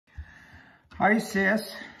Hi,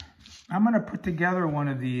 sis. I'm going to put together one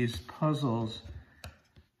of these puzzles.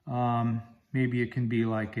 Maybe it can be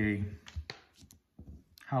like a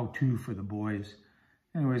how-to for the boys.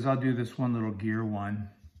 Anyways, I'll do this one little gear one.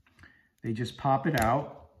 They just pop it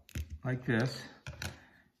out like this.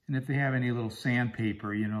 And if they have any little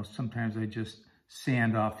sandpaper, you know, sometimes I just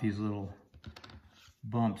sand off these little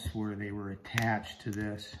bumps where they were attached to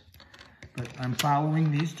this. But I'm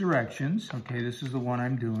following these directions. Okay, this is the one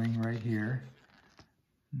I'm doing right here.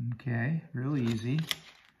 Okay, real easy.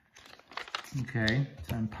 Okay,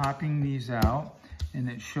 so I'm popping these out and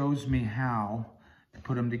it shows me how to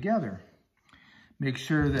put them together. Make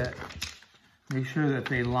sure that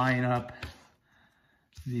they line up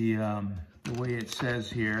the way it says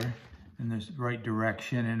here in the right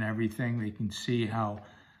direction and everything. They can see how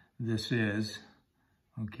this is.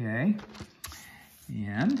 Okay,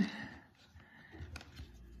 and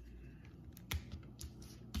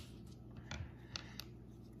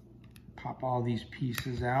pop all these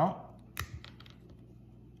pieces out.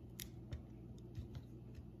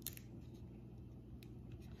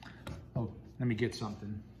 Oh, let me get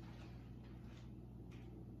something.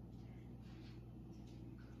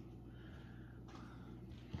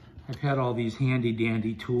 I've had all these handy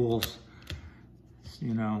dandy tools,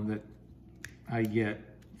 you know, that I get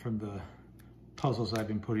from the puzzles I've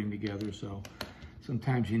been putting together, so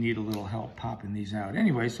sometimes you need a little help popping these out.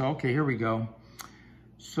 Anyway, so okay, here we go.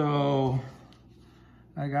 So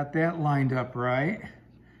I got that lined up right.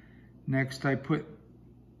 Next I put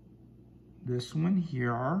this one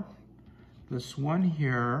here,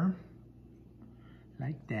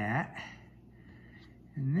 like that.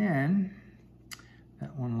 And then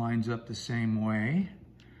that one lines up the same way.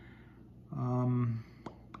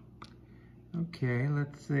 Okay,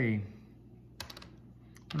 let's see.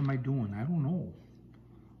 What am I doing? I don't know.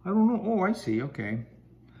 Oh, I see, okay.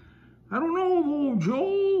 I don't know,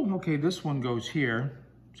 Joe. Okay, this one goes here.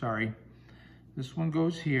 Sorry. This one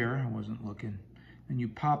goes here. I wasn't looking. And you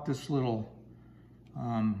pop this little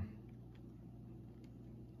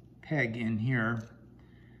peg in here.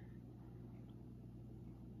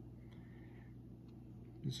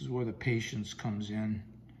 This is where the patience comes in.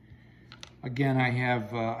 Again,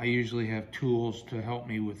 I usually have tools to help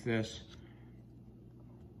me with this.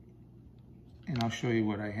 And I'll show you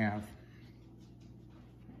what I have.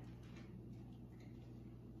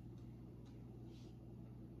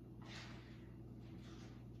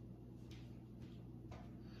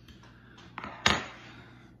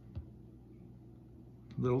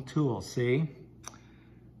 Little tool, see?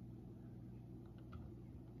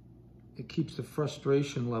 It keeps the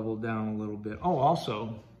frustration level down a little bit. Oh,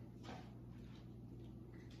 also,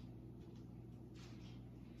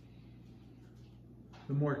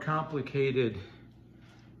 the more complicated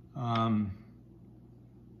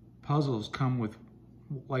puzzles come with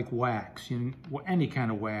like wax, you know, any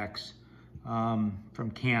kind of wax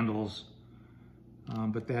from candles,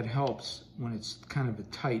 but that helps when it's kind of a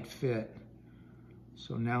tight fit.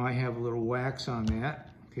 So now I have a little wax on that.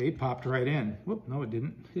 Okay, popped right in. Whoop, no it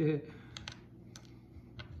didn't. In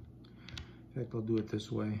fact, I'll do it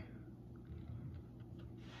this way.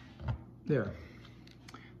 There.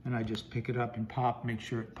 And I just pick it up and pop, make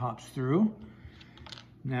sure it pops through.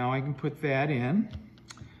 Now I can put that in.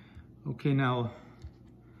 Okay, now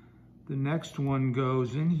the next one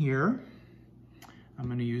goes in here. I'm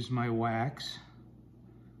gonna use my wax.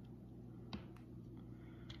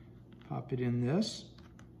 Pop it in this.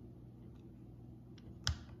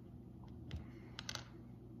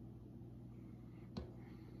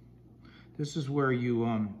 This is where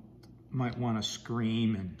you might want to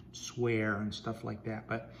scream and swear and stuff like that,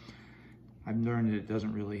 but I've learned that it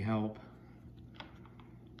doesn't really help.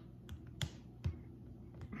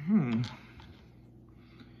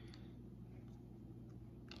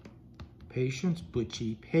 Patience,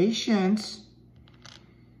 Butchie, patience.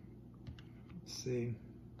 Let's see.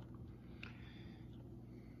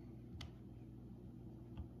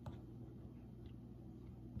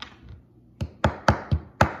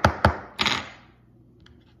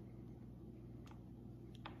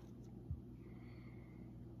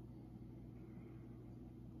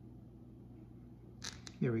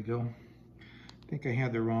 There we go. I think I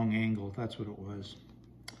had the wrong angle. That's what it was.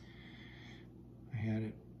 I had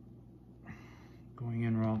it going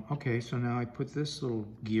in wrong. Okay, so now I put this little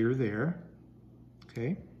gear there.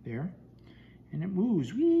 Okay, there. And it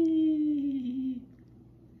moves. Whee!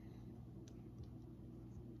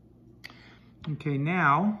 Okay,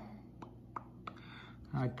 now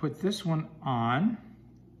I put this one on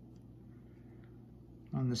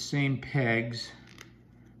the same pegs.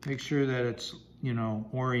 Make sure that it's, you know,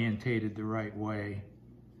 orientated the right way.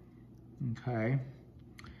 Okay.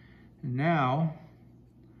 And now,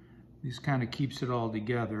 this kind of keeps it all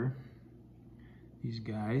together. These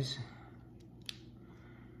guys.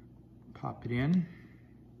 Pop it in.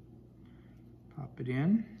 Pop it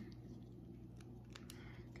in.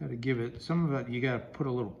 Got to give it, some of it, you got to put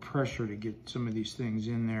a little pressure to get some of these things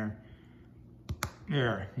in there.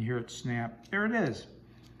 There, you hear it snap. There it is.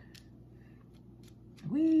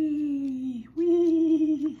 Whee,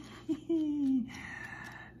 whee.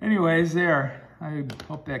 Anyways, there. I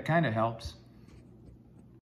hope that kind of helps.